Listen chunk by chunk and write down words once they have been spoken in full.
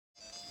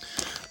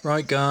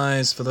Right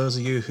guys, for those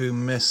of you who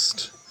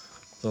missed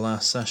the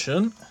last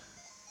session,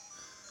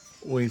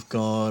 we've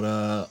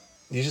got,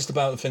 you're just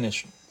about to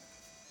finish.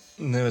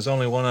 There's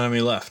only one enemy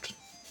left,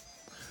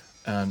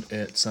 and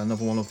it's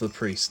another one of the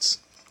priests.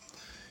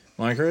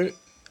 Margaret,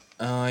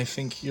 I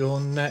think you're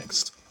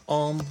next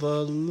on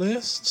the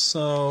list,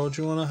 so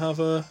do you want to have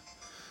a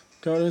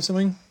go at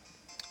something?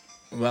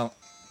 Well,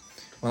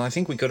 I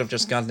think we could have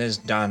just got this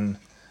done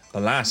the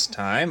last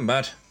time,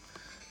 but...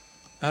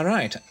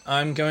 Alright,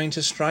 I'm going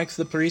to strike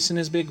the priest in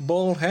his big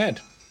bald head.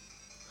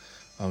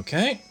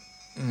 Okay,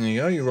 there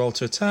you go, you roll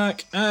to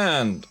attack,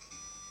 and...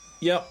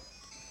 Yep.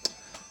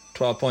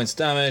 12 points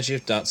damage,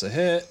 if that's a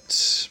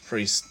hit.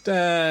 Priest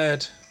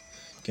dead.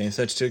 Gain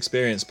 32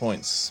 experience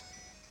points.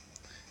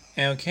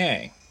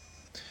 Okay.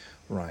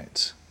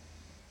 Right.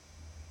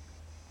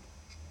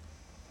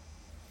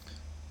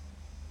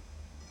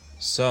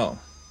 So,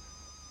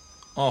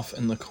 off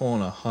in the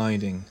corner,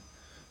 hiding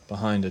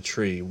behind a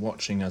tree,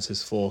 watching as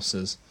his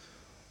forces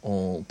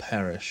all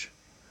perish,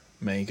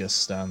 Magus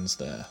stands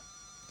there,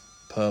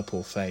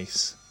 purple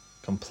face,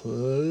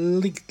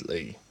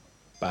 completely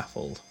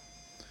baffled.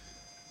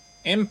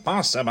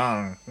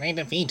 Impossible! They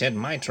defeated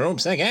my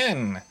troops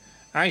again!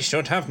 I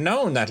should have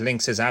known that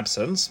Lynx's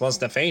absence was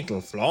the fatal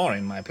flaw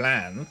in my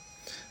plan.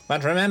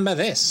 But remember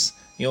this,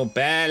 you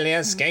barely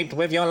escaped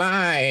with your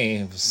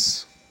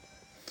lives!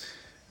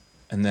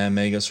 And there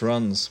Magus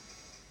runs.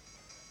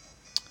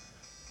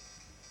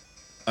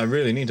 I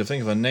really need to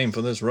think of a name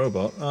for this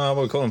robot.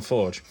 We'll call him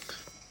Forge.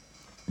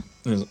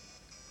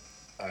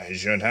 I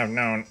should have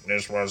known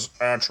this was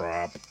a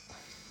trap.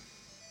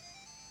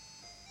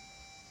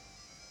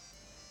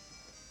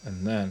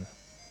 And then,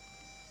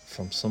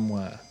 from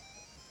somewhere,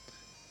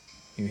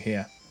 you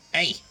hear,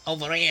 "Hey,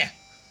 over here!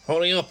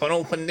 Hurry up and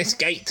open this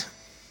gate!"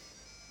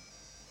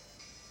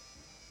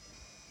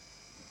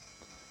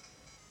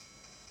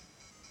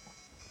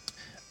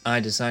 I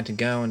decide to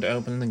go and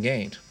open the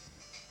gate.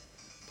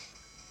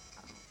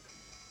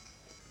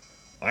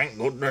 Thank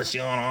goodness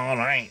you're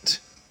alright.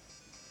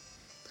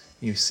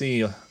 You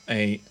see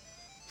a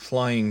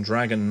flying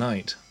dragon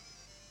knight.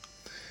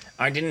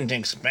 I didn't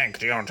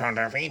expect you to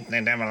defeat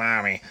the Devil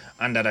Army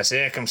under the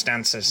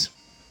circumstances.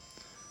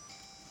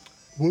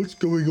 What's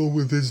going on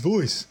with his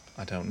voice?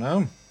 I don't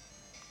know.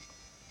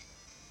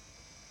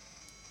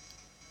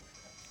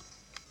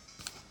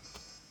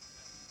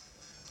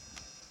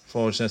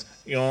 Forge says,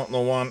 "You're the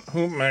one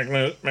who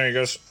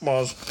Magus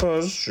was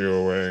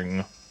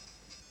pursuing."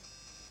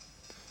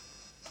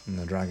 And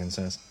the dragon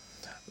says,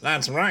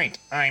 "That's right,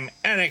 I'm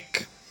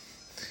Eric.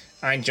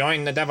 I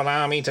joined the Devil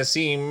Army to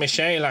see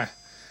Michaela.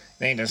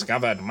 They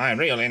discovered my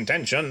real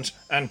intentions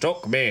and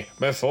took me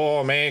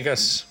before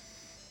Magus."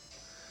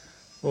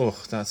 oh,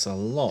 that's a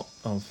lot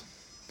of...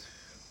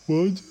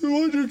 Why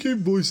do you keep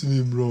voicing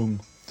him wrong?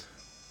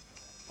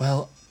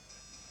 Well,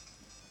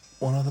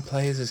 one of the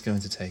players is going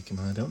to take him,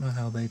 and I don't know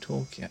how they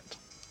talk yet.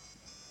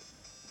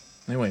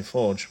 Anyway,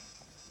 Forge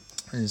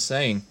is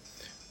saying,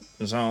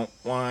 "So,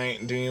 why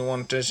do you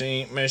want to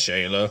see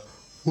Michaela?"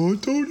 Why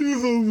don't you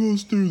have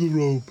us do the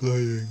role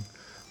playing?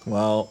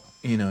 well,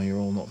 you know, you're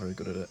all not very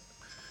good at it.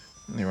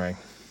 Anyway.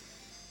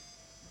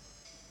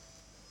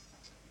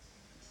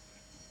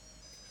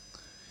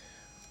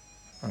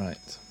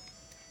 Right.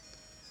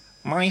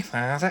 My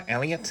father,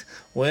 Elliot,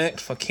 worked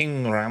for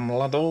King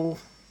Ramlado,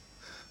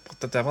 but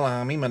the Devil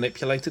Army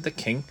manipulated the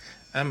king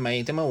and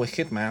made him a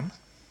wicked man.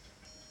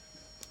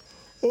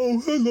 Oh,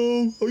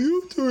 hello. Are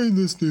you doing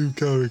this new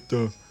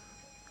character?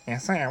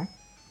 Yes, I am.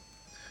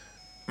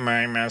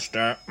 My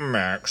master,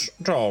 Max,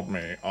 told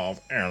me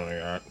of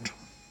Elliot.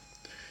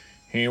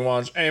 He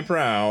was a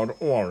proud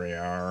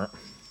warrior.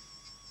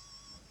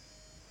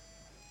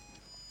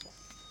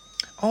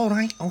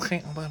 Alright,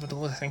 okay, I'll have to do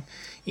the thing.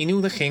 He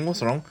knew the king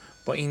was wrong,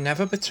 but he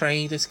never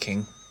betrayed his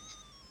king.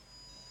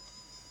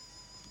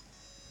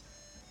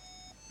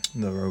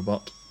 The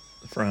robot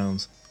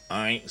frowns.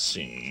 I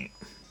see.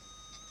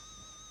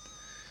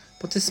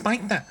 But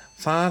despite that,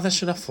 Father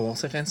should have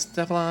fought against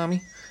the Devil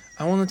Army.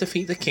 I want to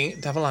defeat the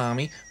Devil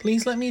Army.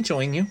 Please let me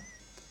join you.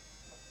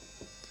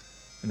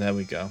 And there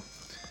we go.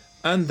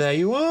 And there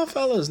you are,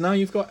 fellas. Now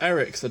you've got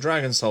Eric, the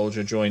dragon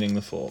soldier, joining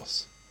the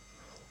force.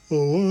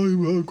 Oh,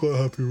 I'm quite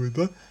happy with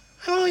that.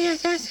 Oh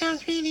yes, that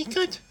sounds really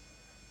good.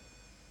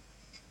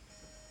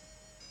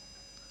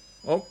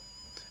 Oh,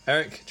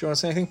 Eric, do you want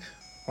to say anything?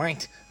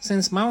 Right,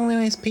 since Mowgli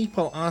and his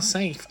people are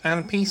safe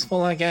and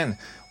peaceful again,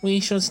 we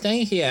should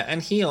stay here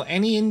and heal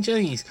any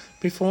injuries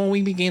before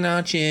we begin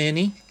our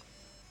journey.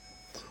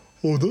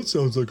 Oh, that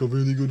sounds like a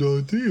really good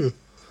idea.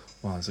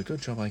 Well, it's a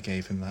good job I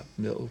gave him that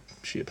little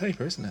sheet of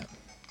paper, isn't it?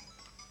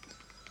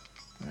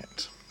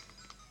 Right.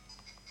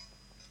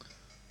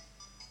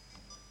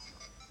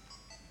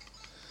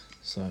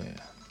 So,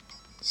 yeah.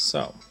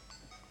 So.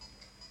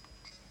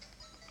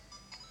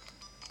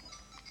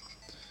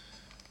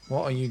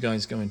 What are you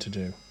guys going to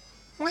do?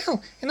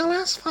 Well, in the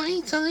last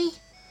fight,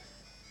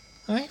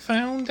 I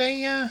found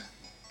a,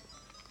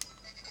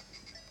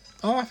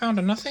 I found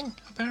a nothing,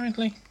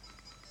 apparently.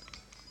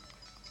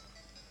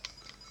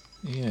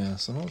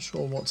 Yes, I'm not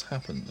sure what's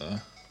happened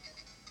there.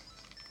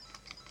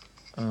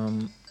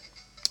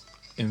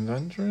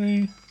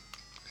 Inventory.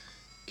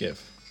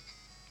 Give.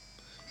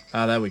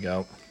 Ah, there we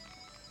go.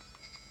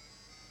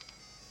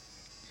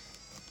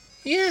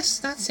 Yes,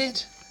 that's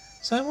it.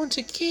 So I want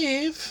to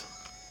give...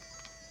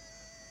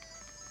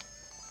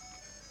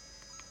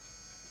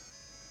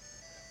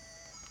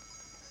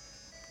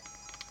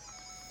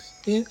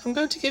 I'm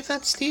going to give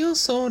that steel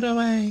sword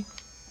away.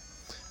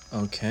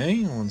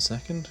 Okay, 1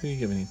 second. Who are you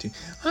giving it to?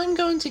 I'm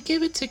going to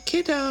give it to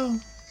Kiddo.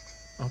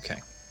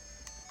 Okay.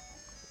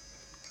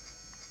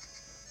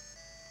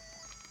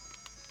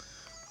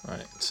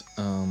 Right.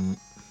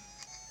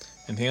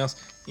 Anything else?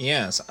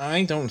 Yes,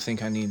 I don't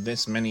think I need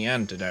this many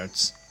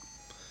antidotes.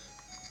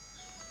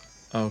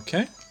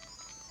 Okay.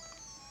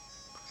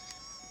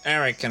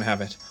 Eric can have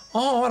it.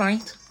 Oh, all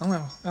right.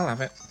 I'll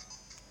have it.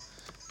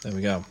 There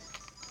we go.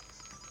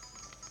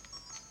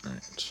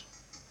 Right.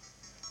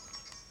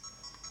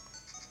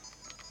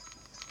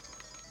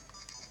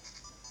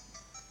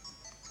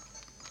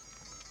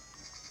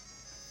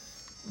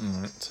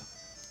 Alright.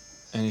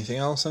 Anything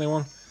else,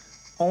 anyone?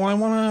 Oh, I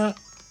wanna...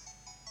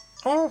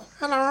 Oh,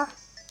 hello.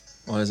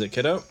 What is it,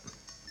 kiddo?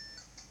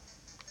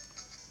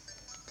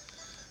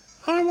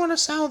 I wanna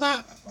sell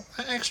that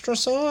extra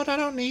sword. I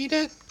don't need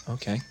it.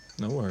 Okay,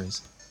 no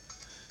worries.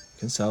 You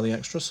can sell the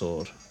extra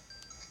sword.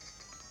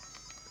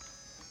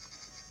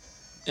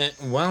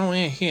 While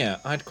we're here,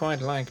 I'd quite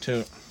like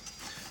to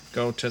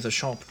go to the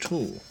shop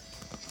too.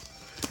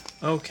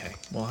 Okay,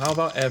 well, how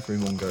about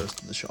everyone goes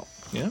to the shop,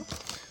 yeah?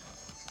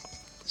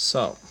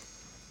 So,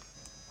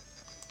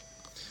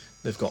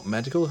 they've got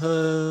medical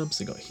herbs,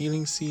 they've got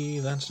healing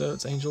seeds,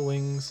 antidotes, angel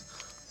wings,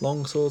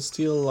 longsword,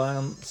 steel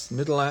lance,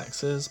 middle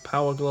axes,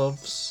 power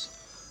gloves,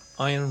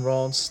 iron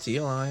rods,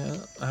 steel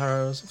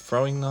arrows,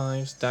 throwing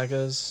knives,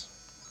 daggers.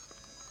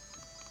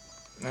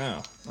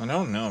 Now, I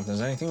don't know if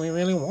there's anything we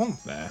really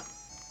want there.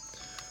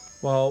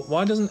 Well,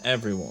 why doesn't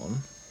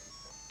everyone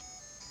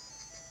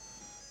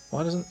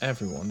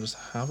just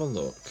have a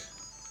look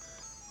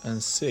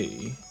and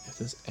see if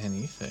there's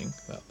anything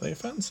that they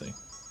fancy?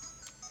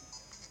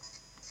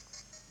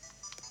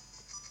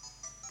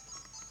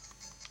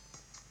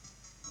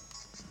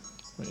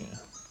 But yeah.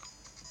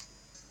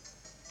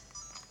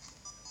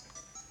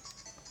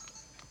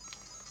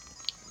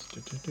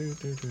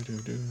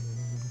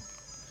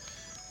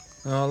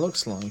 Now, it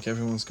looks like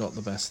everyone's got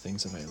the best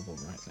things available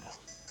right now,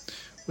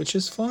 which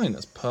is fine.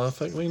 That's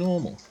perfectly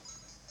normal.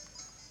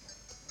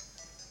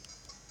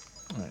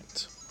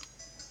 Right.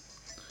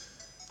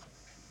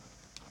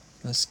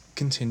 Let's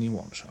continue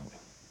on, shall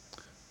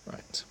we?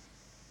 Right.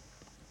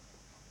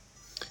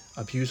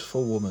 A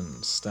beautiful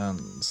woman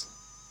stands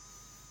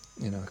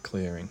in a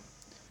clearing.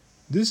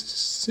 This is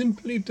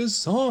simply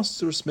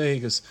disastrous,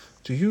 Magus.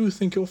 Do you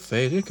think your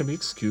failure can be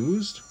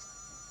excused?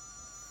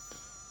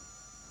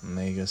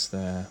 Magus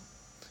there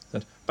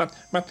said, But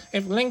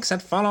if Lynx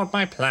had followed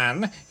my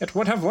plan, it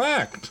would have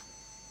worked.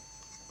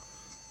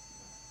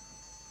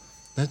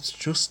 That's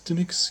just an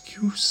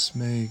excuse,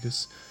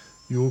 Magus.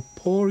 Your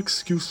poor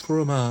excuse for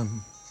a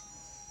man.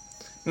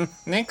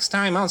 Next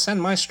time I'll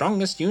send my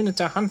strongest unit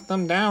to hunt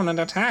them down and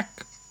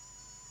attack.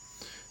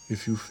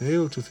 If you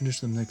fail to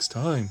finish them next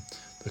time,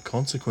 the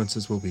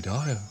consequences will be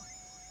dire.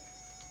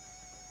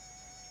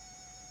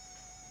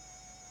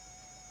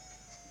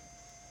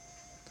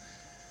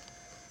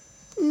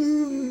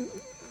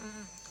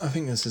 I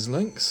think this is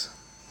Lynx.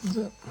 Is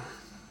it?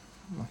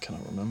 I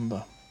cannot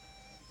remember.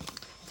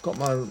 I've got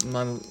my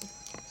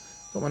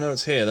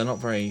notes here. They're not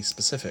very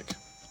specific.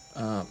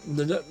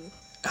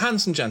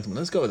 Handsome gentleman.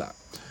 Let's go with that.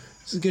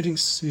 This is getting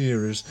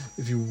serious.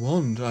 If you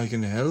want, I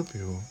can help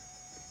you.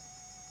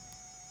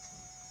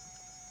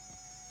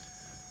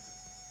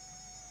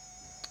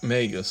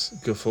 Magus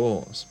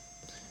guffaws.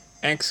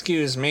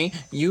 Excuse me,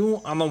 you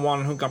are the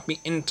one who got me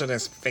into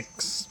this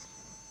fix.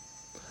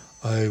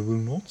 I will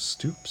not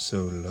stoop so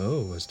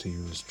low as to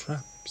use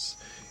traps,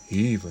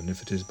 even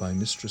if it is by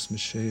Mistress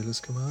Michaela's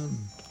command.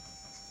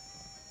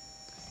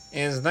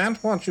 Is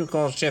that what you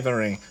call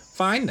chivalry?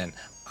 Fine then,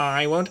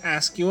 I won't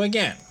ask you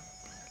again.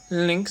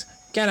 Lynx,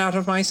 get out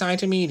of my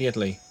sight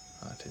immediately.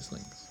 That is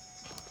Lynx.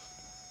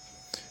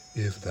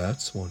 If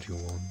that's what you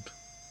want.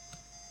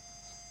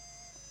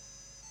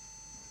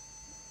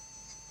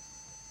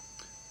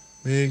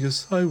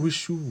 Magus, I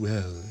wish you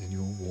well in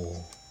your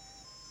war.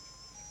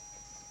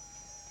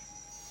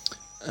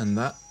 And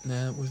that,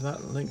 with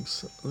that,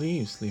 Lynx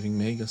leaves, leaving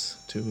Magus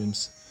to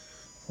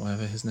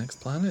whatever his next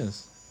plan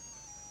is.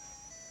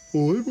 I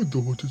wonder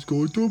what it's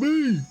going to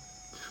be.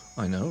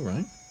 I know,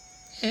 right?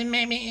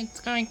 Maybe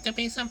it's going to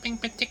be something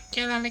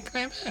particularly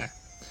clever.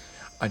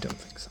 I don't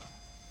think so.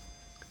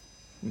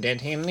 Did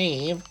he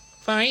leave?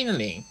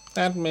 Finally,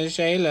 that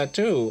Michaela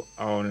too.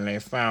 Only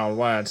foul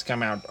words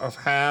come out of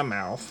her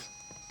mouth.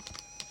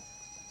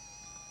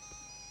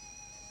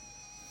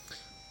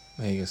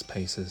 Magus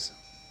paces.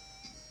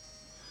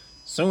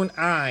 Soon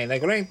I, the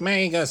great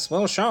Magus,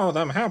 will show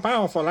them how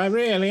powerful I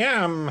really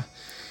am.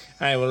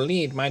 I will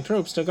lead my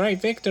troops to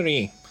great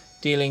victory,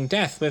 dealing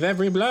death with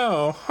every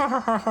blow. Ha ha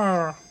ha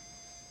ha.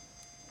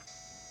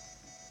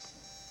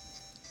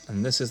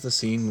 And this is the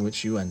scene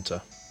which you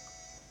enter.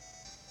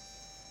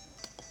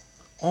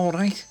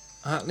 Alright,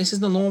 this is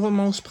the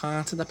northernmost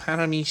part of the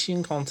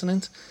Paramecian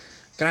continent.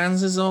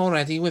 Granz is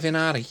already within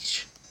our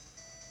reach.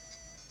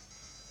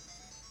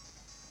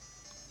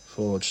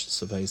 Forge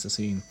surveys the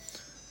scene.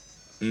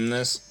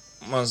 This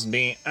must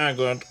be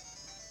Agud,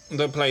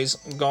 the place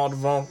God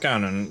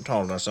Volcanon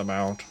told us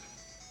about.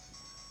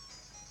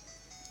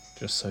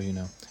 Just so you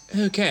know.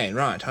 Okay,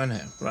 right, I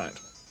know, right.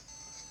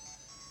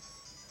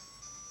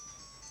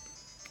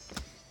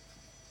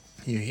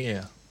 You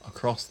hear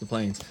across the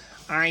plains.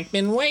 I've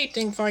been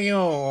waiting for you.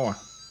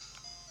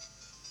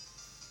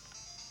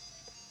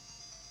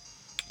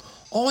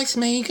 Oh, it's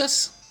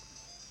Magus.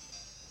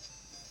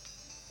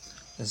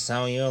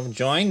 So you've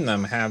joined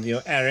them, have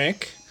you,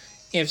 Eric?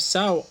 If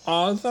so,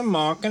 all the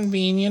more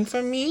convenient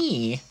for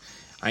me.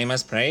 I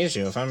must praise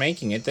you for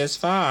making it this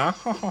far.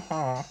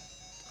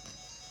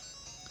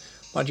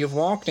 But you've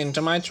walked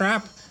into my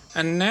trap,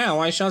 and now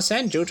I shall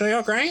send you to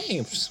your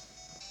graves.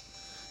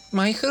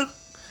 Michael,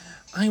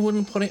 I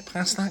wouldn't put it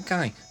past that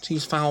guy to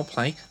use foul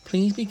play.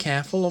 Please be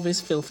careful of his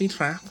filthy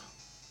trap.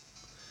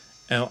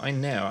 Oh, I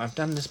know. I've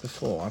done this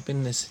before. I've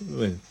been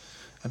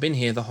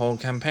here the whole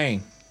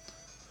campaign.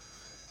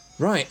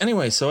 Right,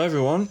 anyway, so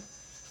everyone,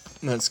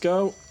 let's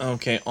go.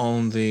 Okay,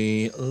 on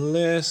the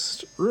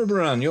list,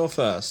 Ruberan, you're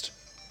first.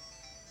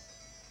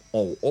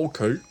 Oh,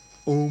 okay.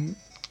 I'll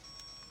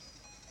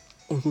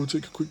go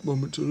take a quick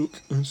moment to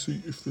look and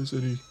see if there's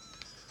any...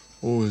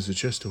 Oh, there's a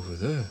chest over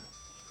there.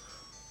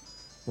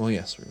 Well,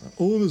 yes, Ruberan.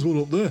 Oh, there's one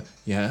up there.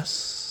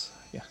 Yes,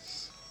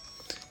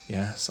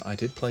 I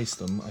did place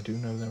them. I do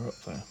know they're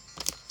up there.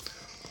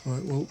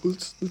 Right, well,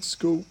 let's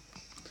go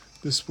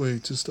this way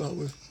to start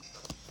with.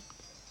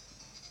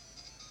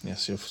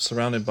 Yes, you're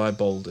surrounded by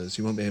boulders.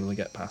 You won't be able to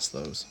get past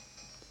those.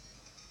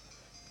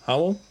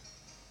 Howell?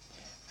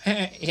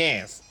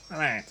 Yes,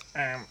 right.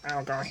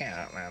 I'll go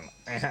here then.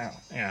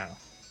 Yeah.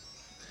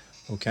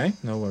 Okay,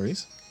 no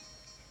worries.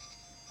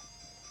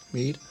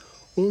 Mead?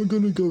 I'm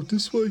gonna go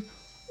this way.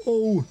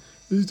 Oh,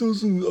 I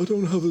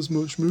don't have as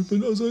much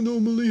movement as I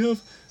normally have.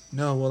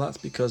 No, well, that's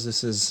because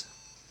this is...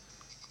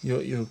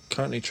 You're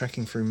currently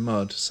trekking through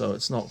mud, so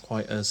it's not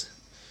quite as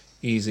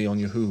easy on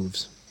your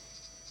hooves.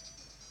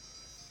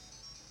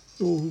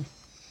 Oh,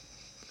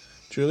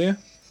 Julia?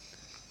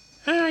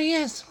 Oh,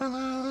 yes. Well,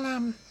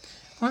 I'll,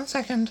 1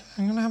 second.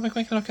 I'm going to have a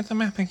quick look at the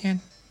map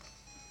again.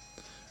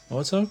 Oh,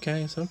 it's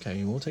okay, it's okay.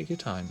 You will take your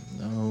time.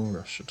 No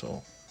rush at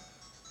all.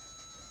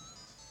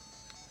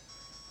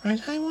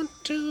 Right, I want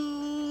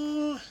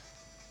to...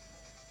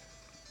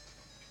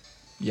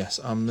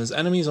 Yes, there's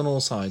enemies on all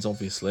sides,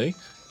 obviously.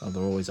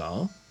 There always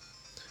are.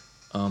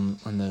 And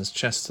there's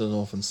chests to the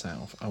north and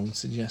south. I would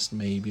suggest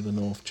maybe the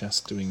north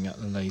chest doing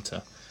that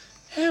later.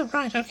 Oh,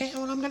 right, okay.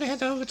 Well, I'm going to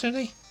head over to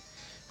the...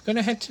 I'm going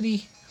to head to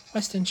the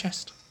western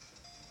chest.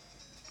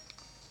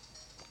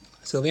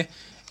 Sylvia?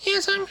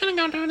 Yes, I'm going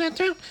to go down there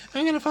too.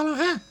 I'm going to follow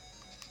her.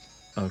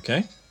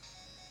 Okay.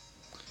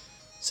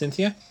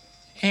 Cynthia?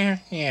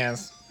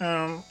 Yes.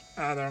 I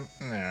don't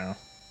know.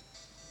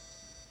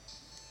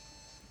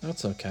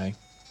 That's okay.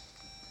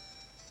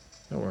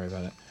 Don't worry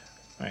about it.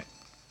 Right.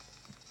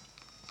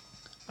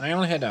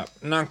 I'll head up.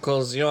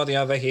 Knuckles, you're the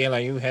other healer.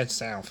 You head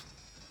south.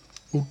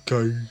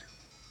 okay.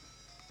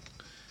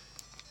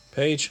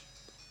 Paige?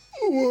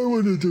 Oh, I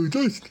want to do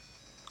this.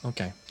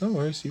 Okay, no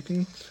worries. You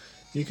can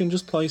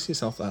just place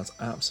yourself. That's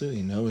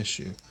absolutely no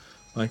issue.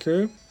 My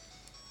crew?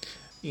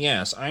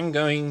 Yes, I'm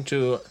going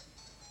to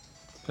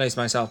place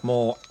myself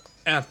more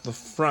at the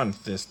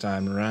front this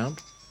time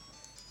around.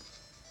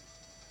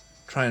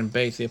 Try and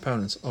bait the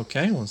opponents.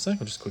 Okay, 1 sec.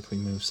 I'll just quickly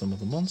move some of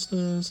the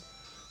monsters.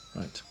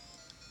 Right.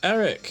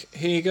 Eric,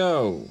 here you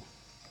go.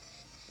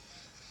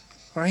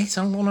 Right,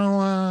 I'm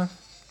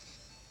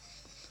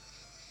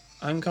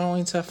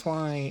going to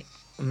fly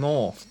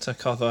north to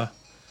cover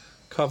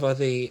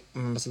the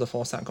members of the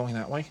force that going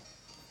that way.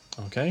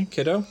 Okay,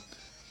 kiddo.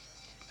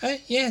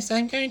 Yes,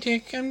 I'm going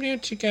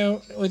to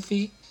go with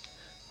the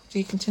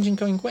contingent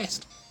going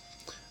west.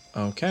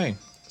 Okay,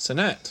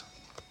 Sinette.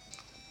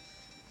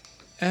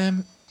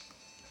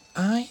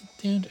 I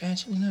don't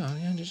actually know.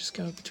 I'm going to just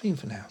go between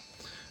for now.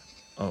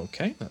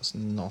 Okay, that's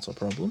not a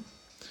problem.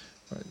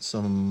 Right,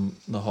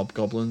 the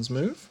hobgoblins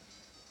move.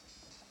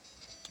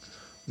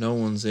 No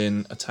one's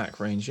in attack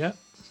range yet.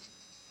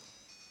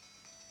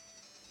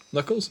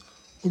 Knuckles?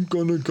 I'm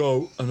gonna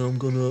go and I'm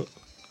gonna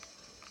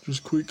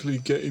just quickly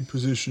get in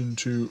position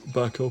to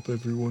back up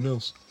everyone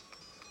else.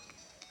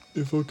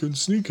 If I can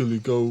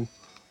sneakily go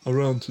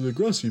around to the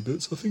grassy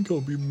bits, I think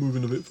I'll be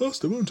moving a bit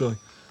faster, won't I?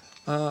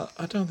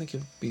 I don't think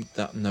it'll be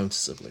that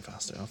noticeably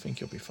faster. I think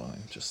you'll be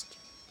fine. Just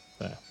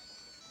there.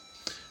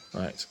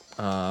 Right.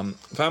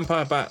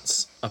 Vampire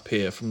bats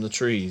appear from the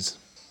trees.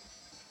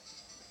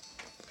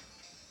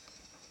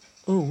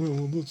 Oh,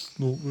 well, that's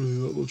not really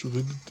that much of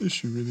an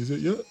issue, really, is it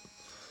yet?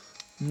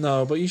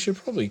 No, but you should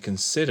probably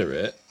consider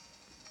it.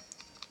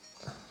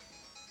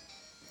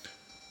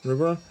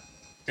 Ruberon?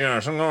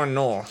 Yes, I'm going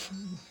north.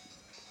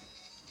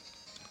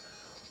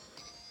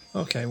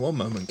 Okay, 1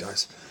 moment,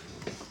 guys.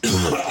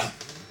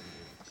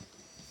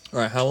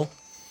 Right, Howell.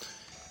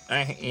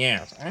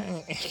 Yes.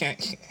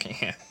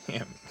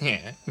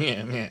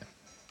 Yeah.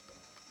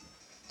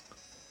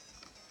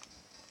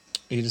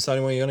 Are you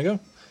deciding where you're going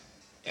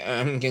to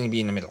I'm going to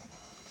be in the middle.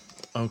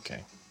 go?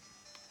 Okay.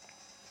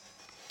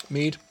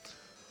 Mead?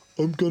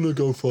 I'm gonna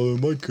go follow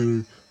my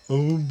crew.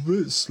 I'm a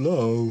bit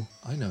slow.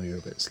 I know you're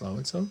a bit slow.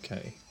 It's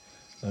okay.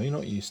 No, you're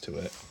not used to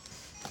it.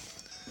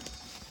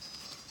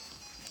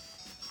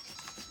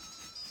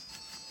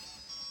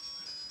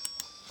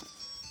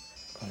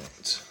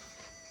 Right.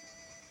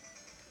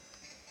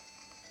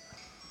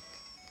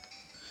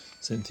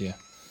 Cynthia.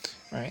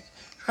 Right.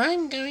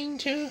 I'm going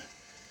to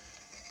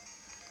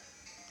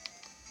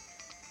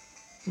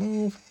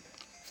move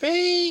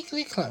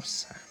vaguely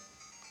closer.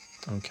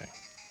 Okay.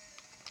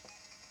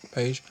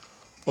 Paige.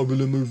 I'm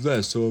gonna move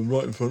there so I'm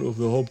right in front of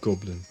the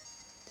hobgoblin.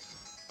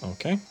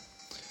 Okay.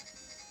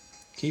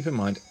 Keep in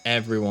mind,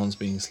 everyone's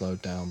being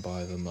slowed down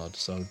by the mud,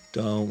 so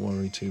don't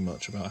worry too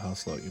much about how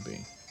slow you're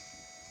being.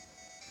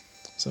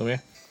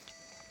 Sylvia?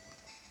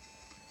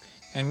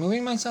 I'm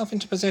moving myself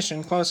into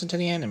position closer to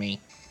the enemy.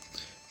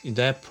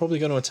 They're probably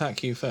going to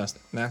attack you first.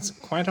 That's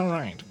quite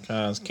alright,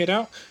 because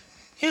kiddo...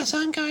 Yes,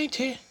 I'm going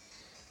to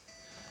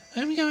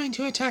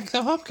attack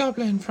the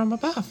hobgoblin from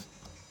above.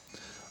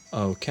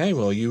 Okay,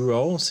 well, you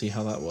roll, see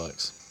how that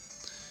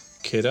works.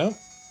 Kiddo,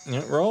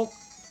 yeah, roll.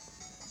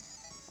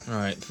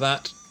 Alright,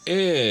 that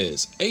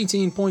is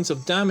 18 points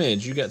of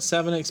damage. You get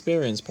 7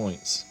 experience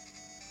points.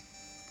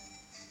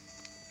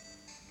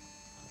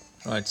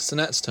 Alright, it's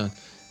Annette's turn.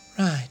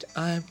 Right,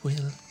 I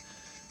will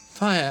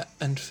fire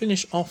and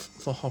finish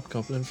off the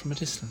hobgoblin from a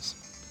distance.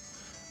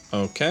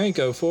 Okay,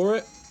 go for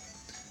it.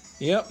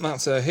 Yep,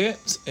 that's a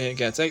hit. It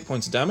gets 8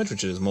 points of damage,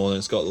 which is more than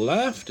it's got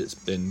left. It's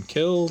been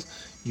killed.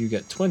 You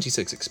get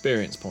 26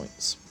 experience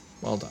points.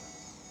 Well done.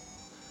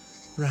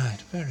 Right,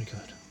 very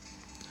good.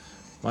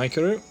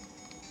 Maikaru?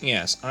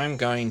 Yes, I'm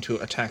going to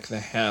attack the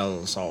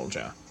Hell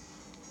Soldier.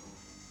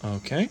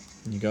 Okay,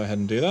 you go ahead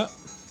and do that.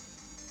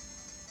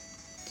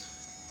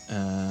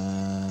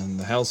 And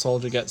the Hell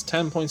Soldier gets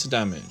 10 points of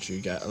damage.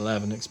 You get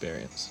 11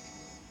 experience.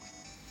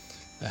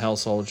 The Hell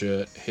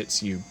Soldier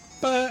hits you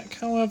back,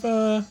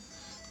 however,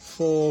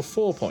 for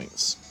 4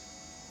 points.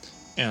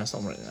 Yeah, it's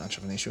not really much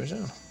of an issue, is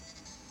it?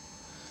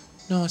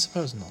 No, I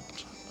suppose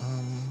not.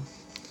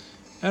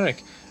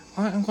 Eric,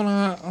 I'm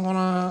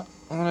gonna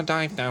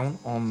dive down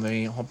on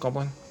the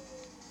hobgoblin.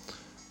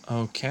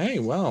 Okay,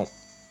 well,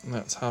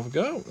 let's have a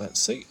go. Let's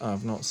see.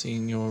 I've not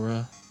seen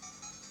your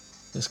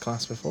this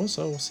class before,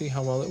 so we'll see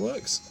how well it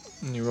works.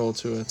 And you roll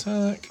to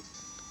attack.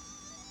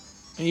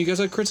 And you get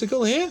a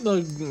critical hit.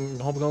 The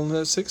hobgoblin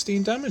does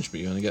 16 damage, but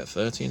you only get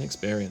 13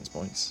 experience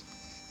points.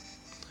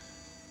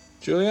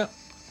 Julia?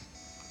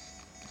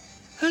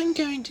 I'm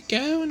going to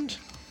go and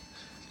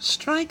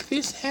strike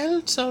this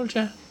Hell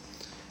Soldier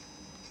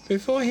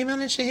before he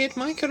manages to hit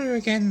Maikaru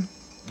again.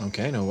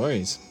 Okay, no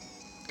worries.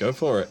 Go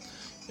for it.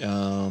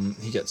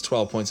 He gets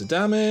 12 points of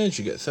damage.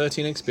 You get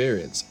 13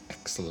 experience.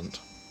 Excellent.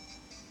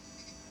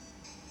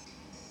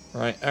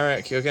 Right,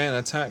 Eric, you're getting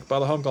attacked by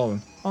the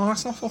hobgoblin. Oh,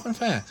 that's not fucking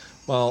fair.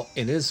 Well,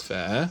 it is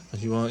fair.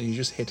 As you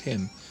just hit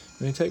him.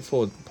 You only take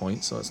 4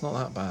 points, so it's not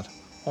that bad.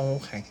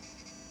 Okay.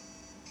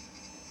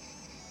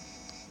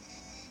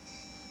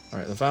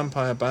 Alright, the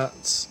vampire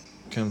bats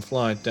can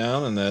fly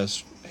down and they're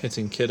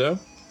hitting Kiddo.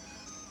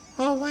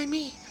 Oh, why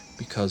me?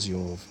 Because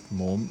you're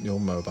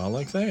mobile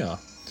like they are.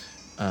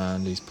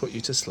 And he's put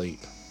you to sleep.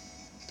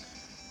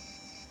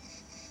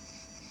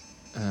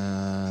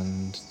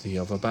 And the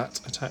other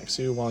bat attacks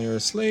you while you're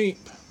asleep.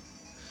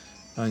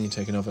 And you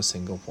take another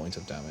single point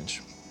of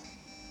damage.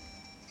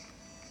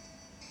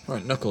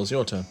 Alright, Knuckles,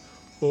 your turn.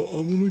 Well,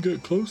 I'm gonna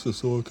get closer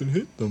so I can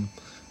hit them.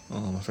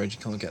 Oh, I'm afraid you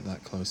can't get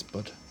that close,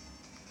 bud.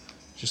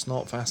 Just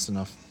not fast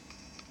enough.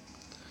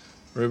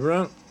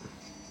 Ruberan?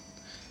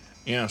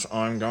 Yes,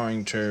 I'm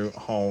going to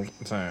hold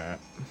there,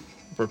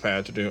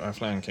 prepared to do a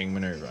flanking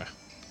maneuver.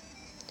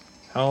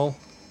 Hal?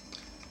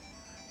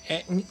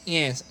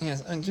 Yes,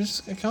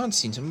 I can't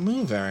seem to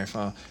move very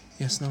far.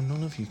 Yes, no,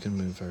 none of you can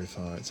move very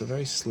far. It's a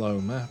very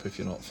slow map if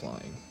you're not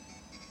flying.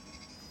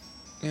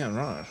 Yeah,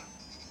 right.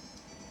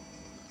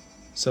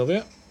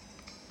 Sylvia?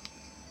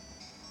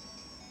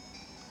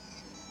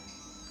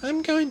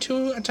 I'm going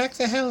to attack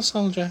the Hell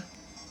Soldier.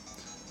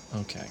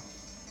 Okay.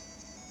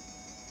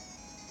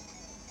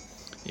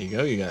 Here you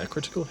go, you get a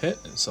critical hit.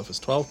 It suffers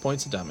 12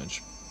 points of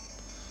damage.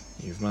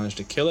 You've managed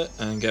to kill it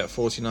and get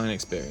 49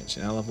 experience.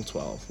 You're now level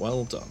 12.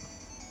 Well done.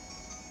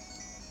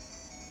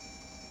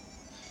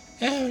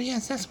 Oh,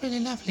 yes, that's really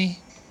lovely.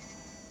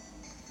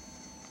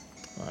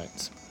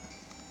 Right.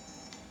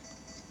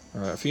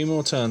 Alright, a few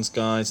more turns,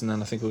 guys, and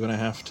then I think we're going to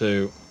have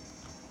to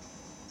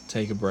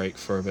take a break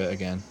for a bit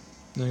again.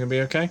 You going to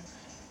be okay?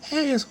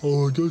 Yes.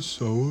 Oh, I guess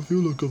so. I feel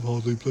like I've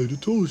hardly played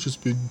at all. It's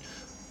just been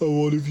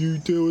one of you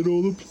doing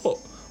all the plot.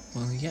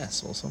 Well,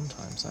 yes, well,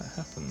 sometimes that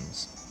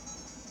happens.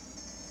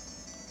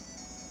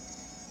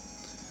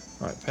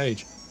 Right,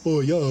 Paige.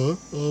 Oh, yeah.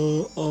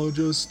 I'll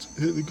just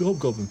hit the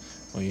hobgoblin.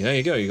 Well, there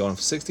you go. You got him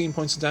for 16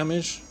 points of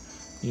damage.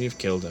 You've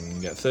killed him.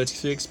 You get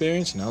 33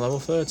 experience. You're now level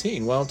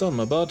 13. Well done,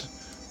 my bud.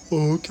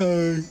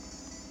 Okay.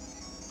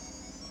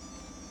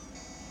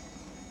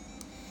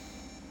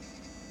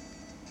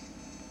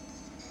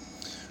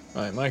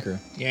 Right, Micro,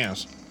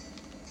 Yes.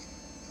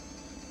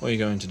 what are you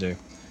going to do?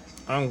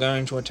 I'm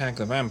going to attack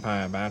the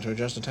vampire bat who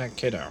just attacked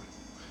Kiddo.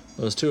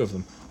 There's two of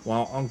them.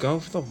 Well, I'll go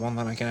for the one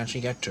that I can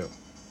actually get to.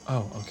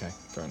 Oh, okay.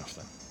 Fair enough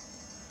then.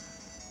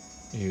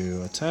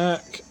 You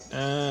attack,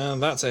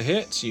 and that's a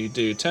hit. You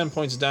do 10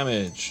 points of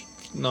damage,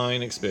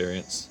 9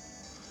 experience.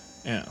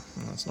 Yeah,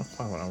 that's not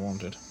quite what I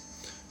wanted.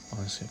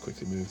 I'm just going to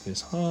quickly move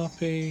this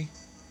harpy.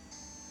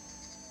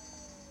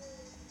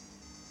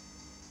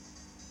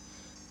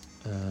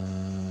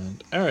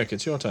 And Eric,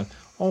 it's your turn.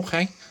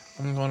 Okay,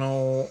 I'm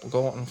gonna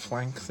go out and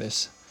flank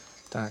this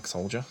dark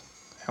soldier.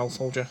 Hell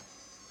soldier.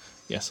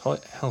 Yes,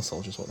 Hell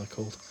Soldier's what they're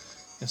called.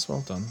 Yes,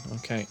 well done.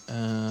 Okay,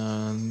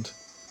 and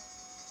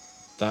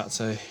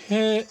that's a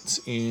hit.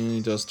 He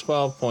does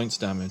 12 points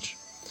damage.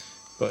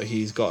 But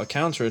he's got a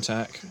counter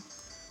attack.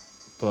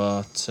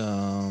 But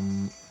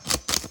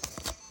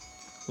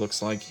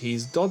looks like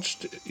he's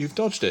dodged. You've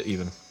dodged it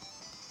even.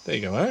 There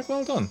you go, Eric.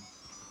 Well done.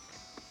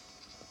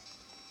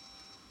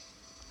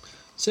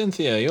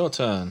 Cynthia, your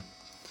turn.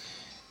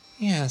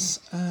 Yes,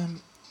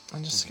 I'm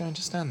just going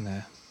to stand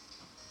there.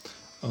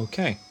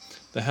 Okay.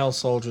 The Hell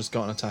Soldier's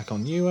got an attack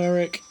on you,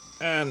 Eric.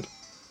 And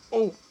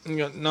oh, you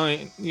got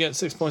 9. You get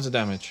 6 points of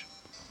damage.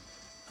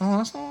 Oh,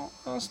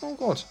 that's not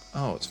good.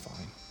 Oh, it's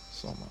fine.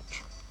 It's not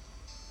much.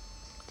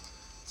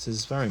 This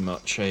is very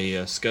much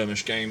a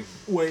skirmish game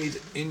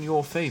weighed in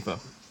your favour.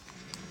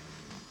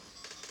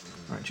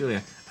 Right,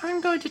 Julia.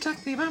 I'm going to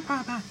attack the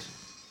vampire bat.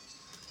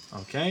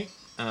 Okay,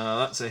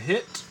 that's a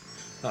hit.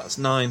 That's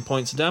 9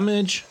 points of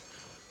damage.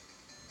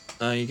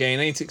 You gain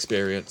 8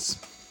 experience.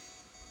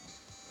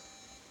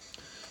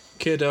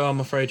 Kiddo, I'm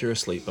afraid you're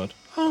asleep, bud.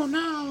 Oh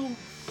no!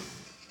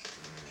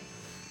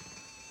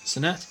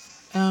 Sinette?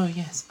 Oh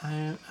yes,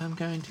 I'm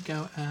going to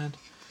go and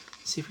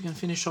see if we can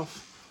finish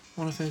off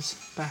one of those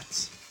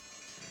bats.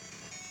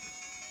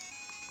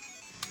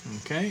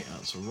 Okay,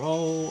 that's a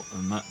roll,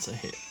 and that's a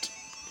hit.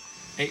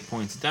 8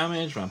 points of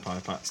damage, Vampire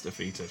Pat's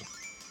defeated.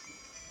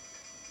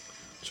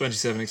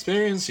 27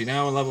 experience, you're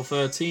now at level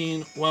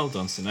 13. Well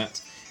done,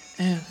 Sinette.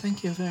 Oh,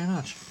 thank you very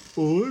much.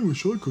 Oh, I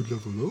wish I could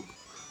level up.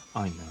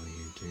 I know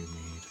you do,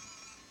 Mead.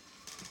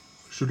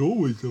 I should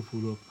always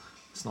level up.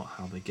 It's not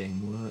how the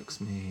game works,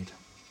 Mead.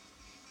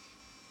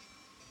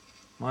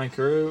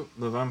 Micro,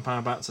 the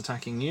Vampire Bat's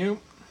attacking you.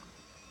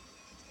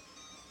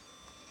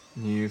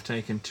 You've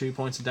taken 2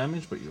 points of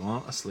damage, but you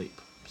aren't asleep.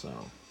 So,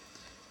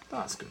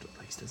 that's good at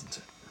least, isn't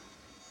it?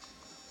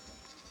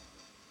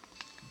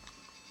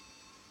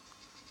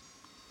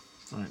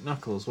 Right,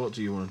 Knuckles, what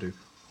do you want to do?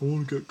 I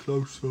want to get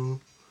closer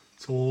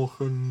so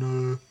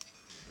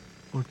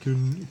I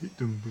can hit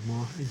them with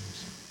my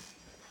hands.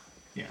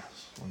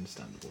 Yes,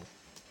 understandable.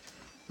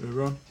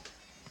 Run.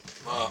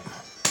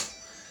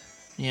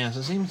 Yes,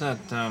 it seems that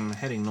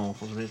heading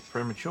north was a bit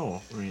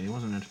premature, really,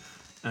 wasn't it?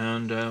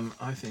 And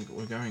I think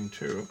I'm going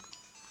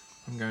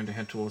to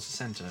head towards the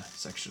centre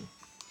section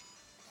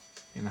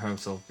in the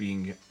hopes of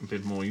being a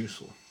bit more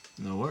useful.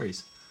 No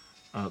worries.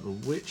 The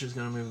witch is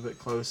going to move a bit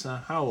closer.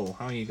 Howl,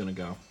 how are you going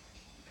to go?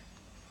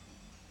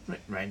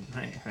 Right.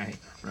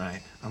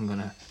 I'll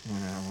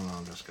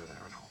just go there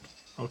and hold.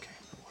 Okay,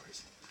 no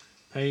worries.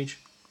 Paige,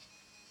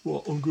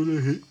 Well, I'm going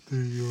to hit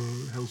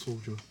the Hell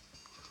Soldier.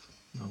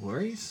 no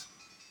worries.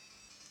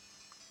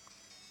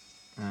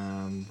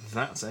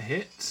 That's a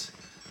hit.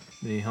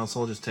 The Hell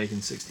Soldier's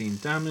taken 16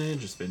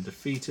 damage. It's been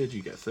defeated.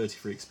 You get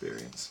 33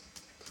 experience.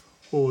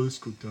 Oh, that's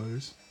good,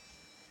 guys.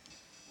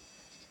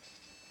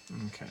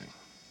 Okay.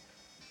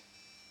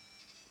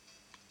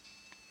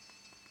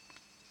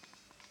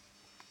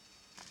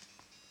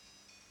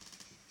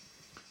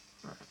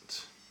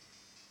 Right.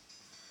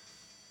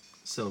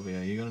 Sylvia,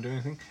 are you going to do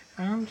anything?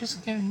 I'm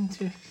just going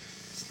to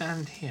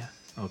stand here.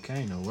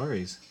 Okay, no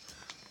worries.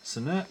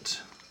 Sinette.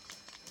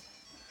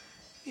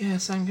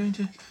 Yes, I'm going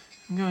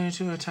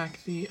to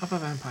attack the other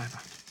vampire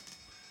bat.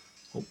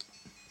 Oh.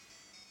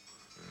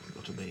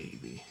 Got a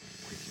baby.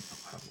 Waking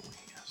up, haven't we?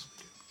 Yes,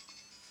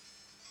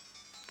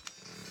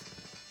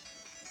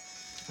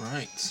 we do.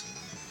 Right.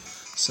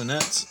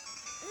 Sinette.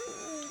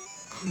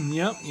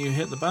 Yep, you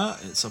hit the bat.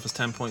 It suffers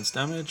 10 points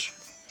damage.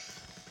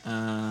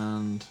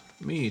 And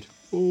Mead.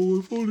 Oh,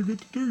 I finally get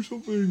to do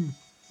something.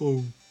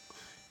 Oh,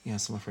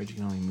 Yes, I'm afraid you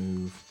can only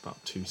move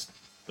about 2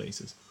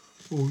 spaces.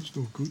 oh, it's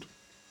not good.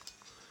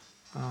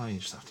 Ah, you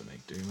just have to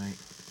make do, mate.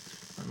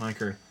 Right,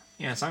 Micro.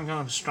 Yes, I'm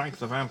going to strike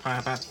the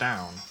vampire bat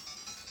down.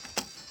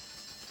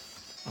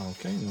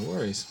 Okay, no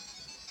worries.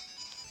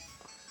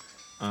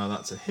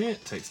 That's a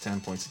hit. Takes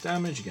 10 points of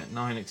damage. You get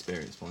 9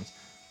 experience points.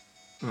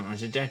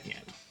 Is it dead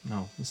yet?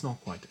 No, it's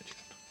not quite dead yet.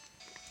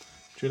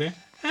 Julia?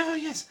 Oh,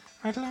 yes,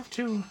 I'd love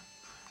to.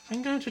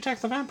 I'm going to attack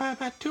the vampire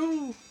bat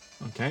too.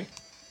 Okay.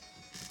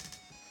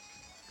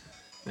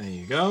 There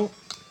you go.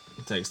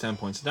 It takes 10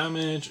 points of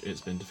damage.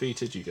 It's been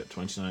defeated. You get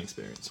 29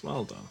 experience.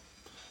 Well done.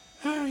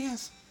 Oh,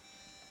 yes.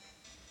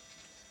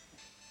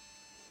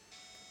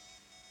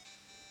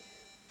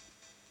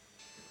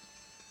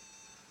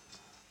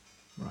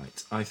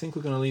 Right. I think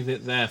we're going to leave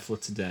it there for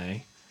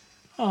today.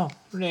 Oh,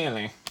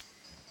 really?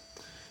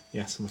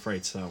 Yes, I'm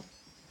afraid so.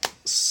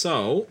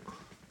 So,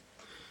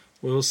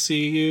 we'll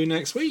see you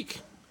next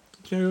week.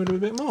 To do a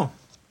bit more.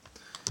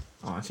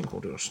 Oh, I think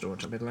we'll do a story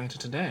a bit later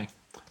today.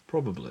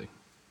 Probably.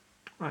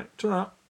 Right, ta-ra.